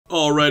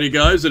Alrighty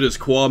guys, it is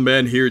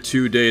Qaaman here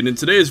today, and in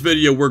today's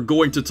video we're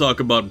going to talk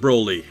about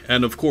Broly.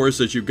 And of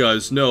course, as you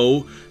guys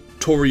know,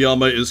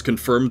 Toriyama is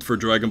confirmed for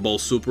Dragon Ball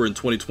Super in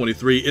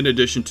 2023, in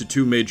addition to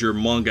two major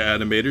manga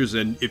animators,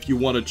 and if you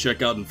want to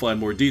check out and find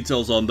more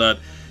details on that,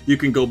 you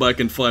can go back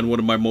and find one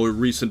of my more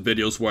recent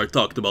videos where I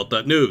talked about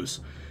that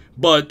news.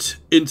 But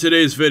in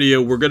today's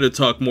video, we're going to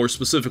talk more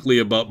specifically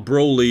about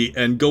Broly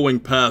and going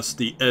past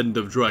the end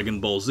of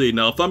Dragon Ball Z.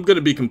 Now, if I'm going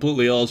to be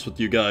completely honest with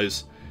you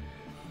guys,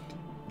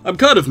 I'm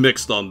kind of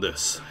mixed on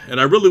this, and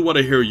I really want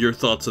to hear your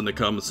thoughts in the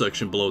comment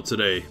section below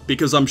today,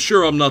 because I'm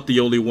sure I'm not the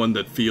only one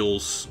that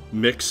feels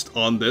mixed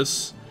on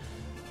this,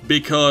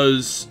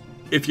 because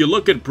if you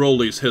look at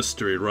Broly's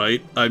history, right,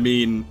 I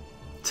mean,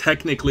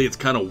 technically it's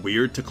kind of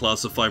weird to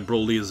classify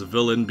Broly as a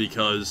villain,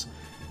 because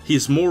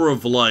he's more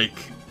of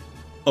like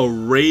a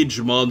rage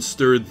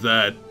monster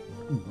that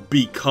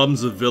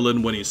becomes a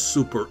villain when he's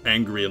super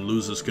angry and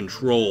loses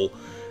control.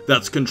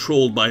 That's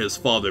controlled by his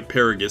father,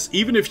 Paragus.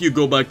 Even if you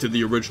go back to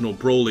the original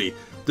Broly,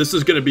 this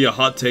is going to be a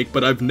hot take,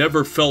 but I've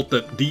never felt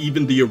that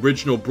even the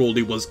original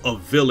Broly was a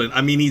villain.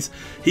 I mean,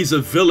 he's a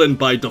villain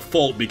by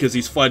default because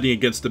he's fighting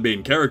against the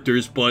main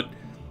characters, but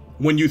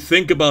when you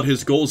think about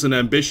his goals and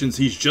ambitions,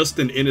 he's just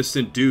an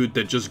innocent dude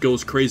that just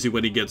goes crazy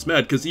when he gets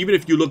mad. Because even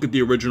if you look at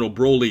the original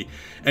Broly,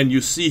 and you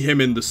see him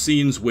in the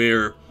scenes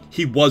where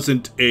he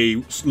wasn't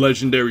a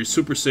legendary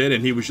Super Saiyan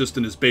and he was just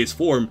in his base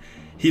form,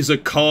 he's a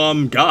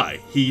calm guy.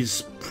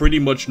 He's pretty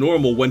much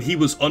normal. When he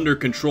was under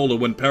control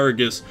and when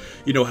Paragus,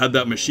 you know, had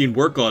that machine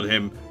work on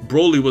him,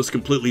 Broly was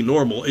completely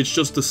normal. It's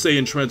just the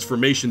Saiyan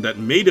transformation that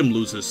made him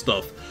lose his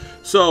stuff.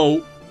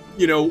 So,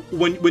 you know,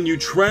 when you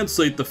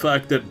translate the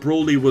fact that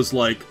Broly was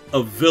like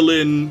a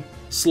villain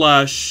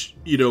slash,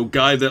 you know,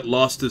 guy that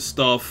lost his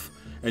stuff,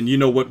 and you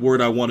know what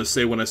word I want to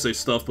say when I say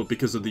stuff, but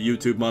because of the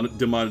YouTube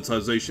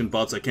demonetization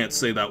bots, I can't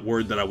say that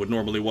word that I would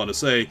normally want to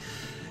say.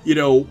 You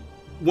know,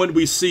 when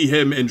we see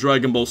him in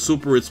Dragon Ball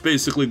Super, it's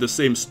basically the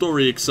same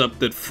story, except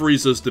that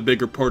Frieza's the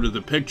bigger part of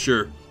the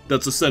picture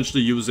that's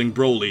essentially using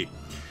Broly.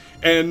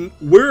 And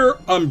where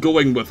I'm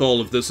going with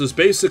all of this is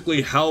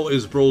basically how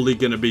is Broly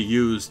going to be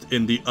used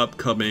in the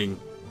upcoming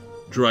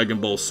Dragon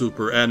Ball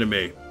Super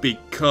anime.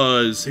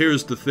 Because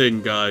here's the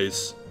thing,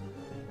 guys.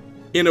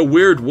 In a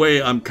weird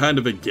way, I'm kind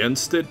of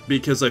against it,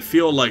 because I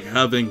feel like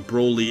having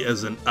Broly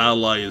as an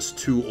ally is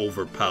too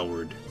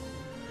overpowered.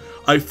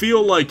 I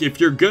feel like if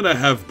you're gonna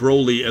have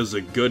Broly as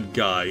a good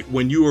guy,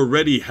 when you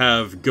already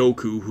have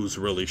Goku, who's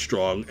really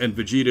strong, and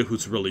Vegeta,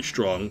 who's really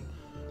strong,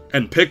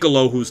 and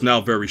Piccolo, who's now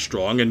very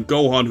strong, and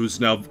Gohan, who's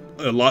now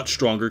a lot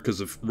stronger because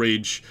of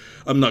Rage...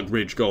 I'm not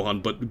Rage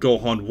Gohan, but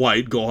Gohan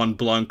White, Gohan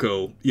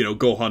Blanco, you know,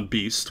 Gohan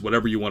Beast,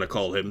 whatever you want to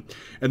call him.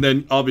 And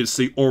then,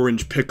 obviously,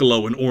 Orange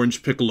Piccolo and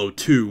Orange Piccolo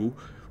 2,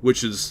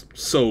 which is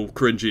so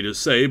cringy to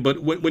say,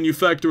 but when you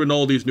factor in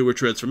all these newer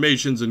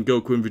transformations and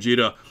Goku and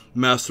Vegeta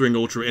mastering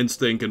Ultra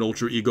Instinct and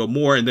Ultra Ego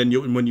more, and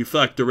then when you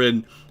factor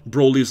in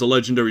Broly's a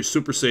legendary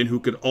Super Saiyan who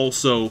could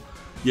also,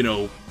 you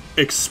know,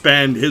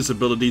 expand his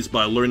abilities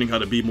by learning how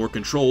to be more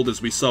controlled,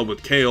 as we saw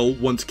with Kale.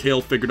 Once Kale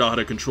figured out how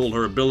to control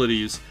her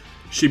abilities,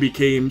 she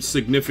became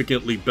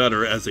significantly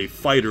better as a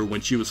fighter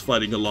when she was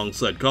fighting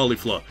alongside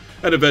Caulifla,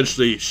 and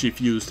eventually she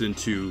fused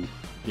into,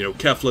 you know,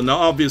 Kefla. Now,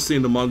 obviously,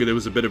 in the manga, there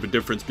was a bit of a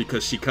difference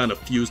because she kind of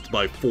fused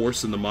by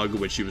force in the manga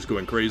when she was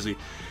going crazy.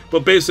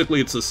 But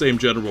basically, it's the same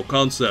general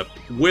concept.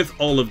 With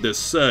all of this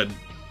said,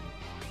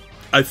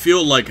 I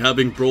feel like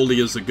having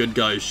Broly as a good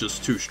guy is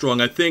just too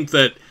strong. I think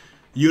that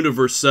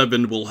Universe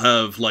 7 will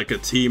have, like, a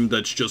team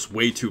that's just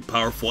way too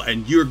powerful,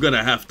 and you're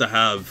gonna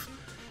have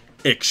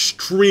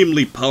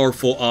extremely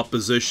powerful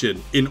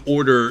opposition in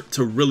order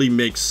to really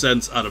make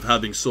sense out of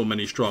having so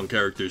many strong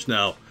characters.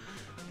 Now,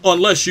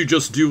 unless you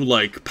just do,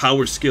 like,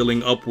 power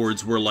scaling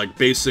upwards, where, like,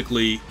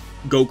 basically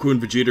Goku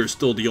and Vegeta are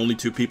still the only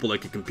two people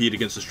that can compete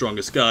against the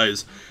strongest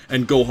guys,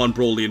 and Gohan,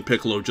 Broly, and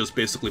Piccolo just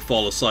basically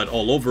fall aside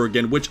all over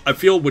again, which I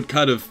feel would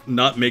kind of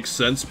not make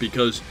sense,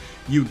 because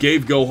you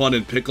gave Gohan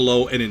and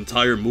Piccolo an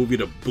entire movie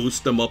to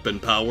boost them up in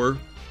power,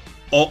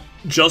 all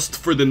just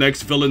for the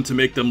next villain to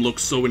make them look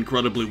so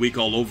incredibly weak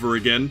all over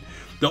again.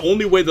 The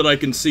only way that I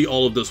can see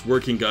all of this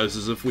working, guys,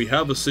 is if we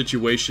have a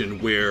situation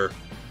where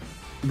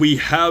we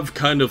have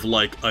kind of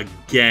like a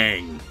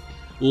gang,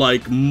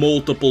 like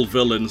multiple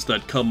villains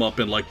that come up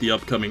in like the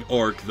upcoming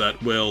arc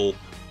that will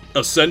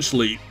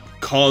essentially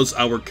cause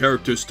our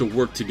characters to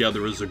work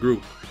together as a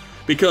group.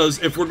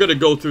 Because if we're gonna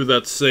go through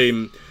that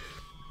same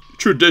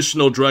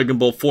traditional Dragon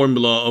Ball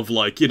formula of,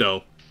 like, you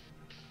know,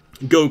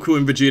 Goku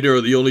and Vegeta are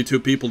the only two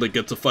people that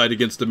get to fight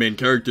against the main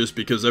characters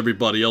because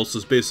everybody else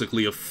is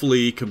basically a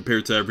flea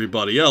compared to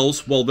everybody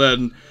else, well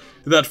then,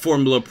 that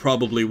formula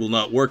probably will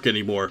not work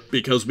anymore,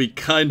 because we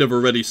kind of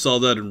already saw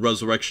that in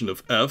Resurrection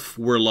of F,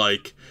 where,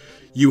 like,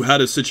 you had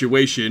a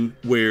situation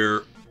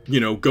where, you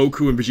know,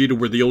 Goku and Vegeta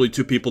were the only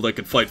two people that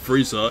could fight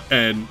Frieza,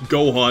 and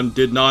Gohan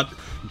did not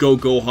go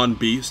Gohan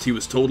Beast. He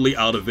was totally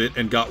out of it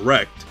and got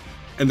wrecked.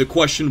 And the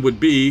question would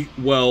be,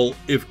 well,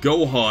 if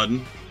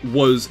Gohan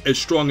was as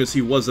strong as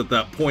he was at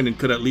that point and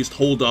could at least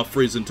hold off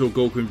Frieza until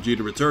Goku and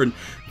Vegeta return,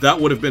 that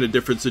would have been a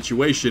different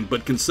situation.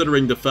 But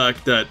considering the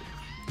fact that,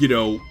 you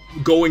know,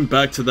 going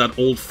back to that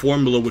old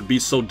formula would be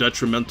so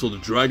detrimental to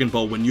Dragon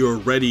Ball when you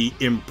already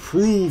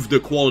improved the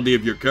quality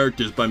of your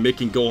characters by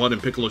making Gohan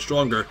and Piccolo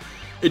stronger,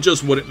 it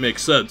just wouldn't make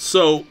sense.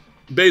 So,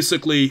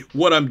 basically,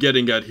 what I'm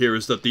getting at here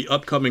is that the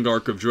upcoming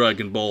arc of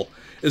Dragon Ball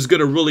is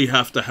going to really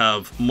have to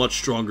have much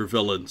stronger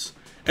villains.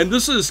 And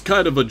this is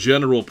kind of a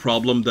general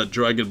problem that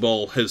Dragon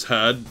Ball has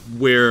had,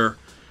 where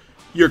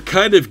you're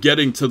kind of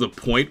getting to the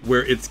point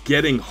where it's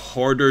getting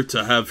harder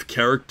to have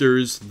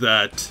characters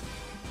that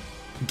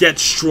get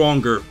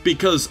stronger.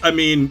 Because, I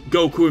mean,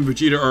 Goku and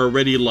Vegeta are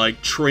already,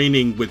 like,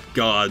 training with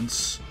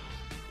gods,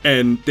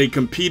 and they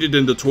competed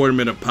in the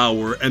Tournament of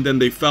Power, and then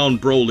they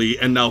found Broly,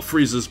 and now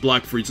Frieza's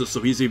Black Frieza,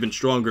 so he's even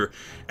stronger.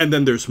 And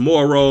then there's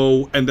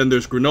Moro, and then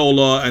there's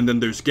Granola, and then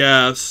there's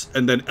Gas,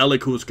 and then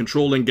Elec, who's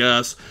controlling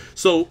Gas.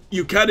 So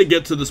you kind of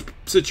get to this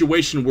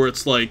situation where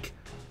it's like,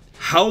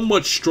 how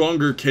much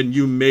stronger can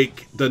you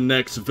make the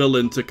next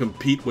villain to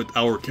compete with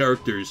our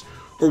characters?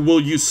 Or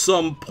will you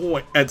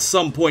at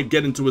some point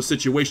get into a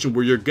situation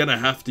where you're gonna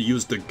have to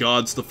use the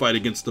gods to fight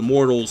against the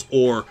mortals,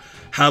 or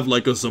have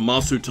like a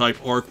Zamasu type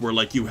arc where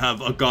like you have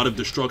a god of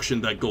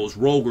destruction that goes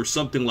rogue or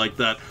something like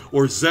that,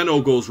 or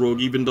Zeno goes rogue,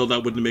 even though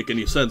that wouldn't make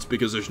any sense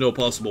because there's no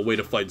possible way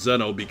to fight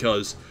Zeno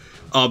because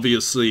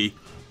obviously,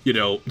 you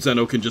know,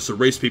 Zeno can just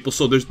erase people,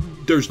 so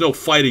there's no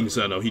fighting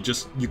Zeno. You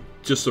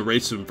just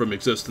erase him from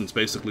existence,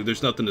 basically.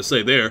 There's nothing to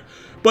say there.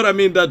 But, I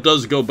mean, that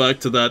does go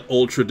back to that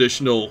old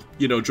traditional,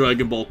 you know,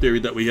 Dragon Ball theory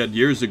that we had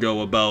years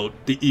ago about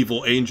the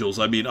evil angels.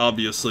 I mean,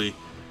 obviously,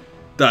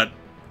 that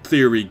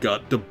theory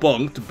got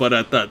debunked, but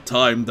at that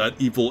time, that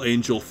evil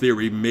angel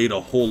theory made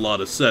a whole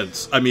lot of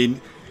sense. I mean,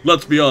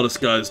 let's be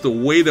honest, guys, the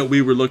way that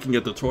we were looking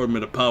at the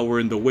Tournament of Power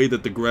and the way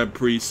that the Grand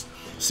Prix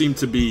seemed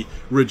to be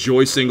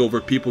rejoicing over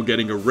people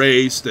getting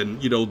erased,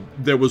 and, you know,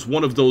 there was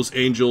one of those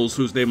angels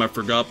whose name I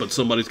forgot, but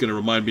somebody's going to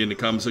remind me in the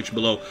comment section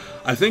below.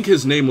 I think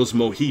his name was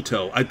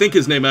Mojito. I think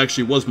his name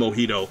actually was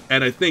Mojito,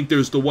 and I think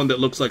there's the one that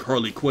looks like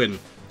Harley Quinn.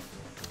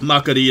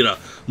 Macarita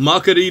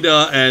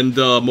and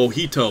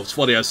Mojito. It's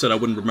funny I said I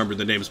wouldn't remember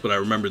the names, but I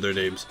remember their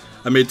names.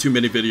 I made too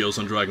many videos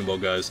on Dragon Ball,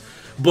 guys.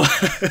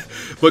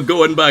 But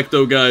going back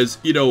though, guys,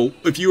 you know,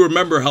 if you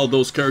remember how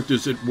those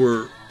characters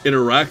were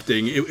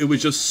interacting, it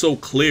was just so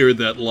clear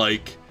that,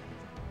 like,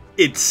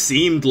 it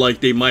seemed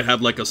like they might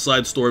have like a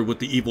side story with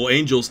the evil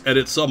angels, and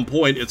at some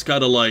point it's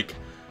kind of like,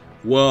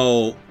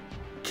 well,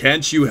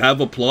 can't you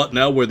have a plot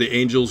now where the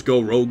angels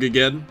go rogue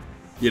again?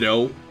 You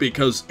know,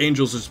 because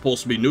angels are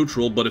supposed to be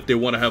neutral, but if they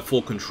want to have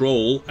full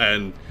control,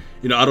 and,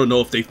 you know, I don't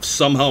know if they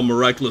somehow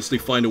miraculously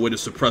find a way to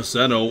suppress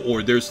Zeno,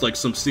 or there's like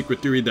some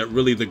secret theory that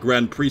really the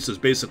Grand Priest is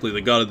basically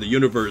the god of the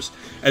universe,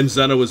 and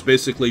Zeno is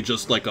basically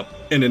just like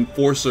an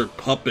enforcer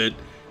puppet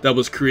that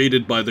was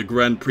created by the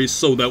Grand Priest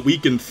so that we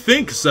can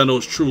think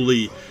Zeno's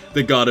truly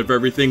the god of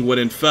everything, when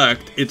in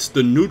fact it's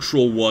the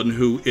neutral one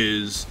who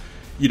is,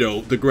 you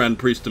know, the Grand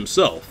Priest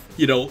himself.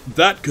 You know,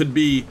 that could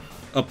be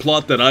a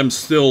plot that I'm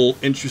still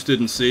interested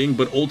in seeing,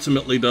 but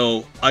ultimately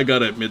though, I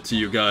gotta admit to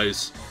you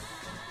guys,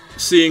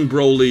 seeing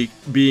Broly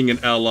being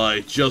an ally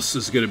just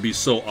is gonna be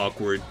so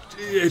awkward.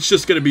 It's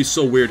just gonna be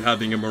so weird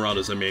having him around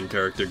as a main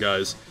character,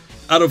 guys.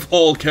 Out of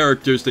all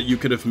characters that you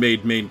could have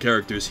made main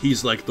characters,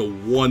 he's like the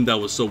one that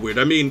was so weird.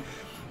 I mean,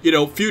 you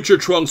know, future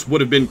Trunks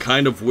would have been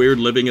kind of weird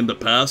living in the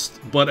past,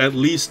 but at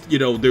least, you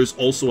know, there's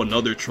also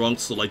another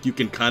Trunks, so like you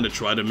can kind of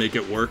try to make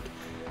it work.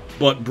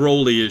 But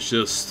Broly is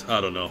just, I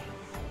don't know.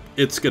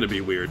 It's gonna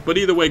be weird. But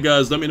either way,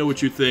 guys, let me know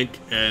what you think,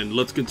 and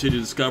let's continue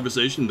this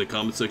conversation in the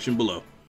comment section below.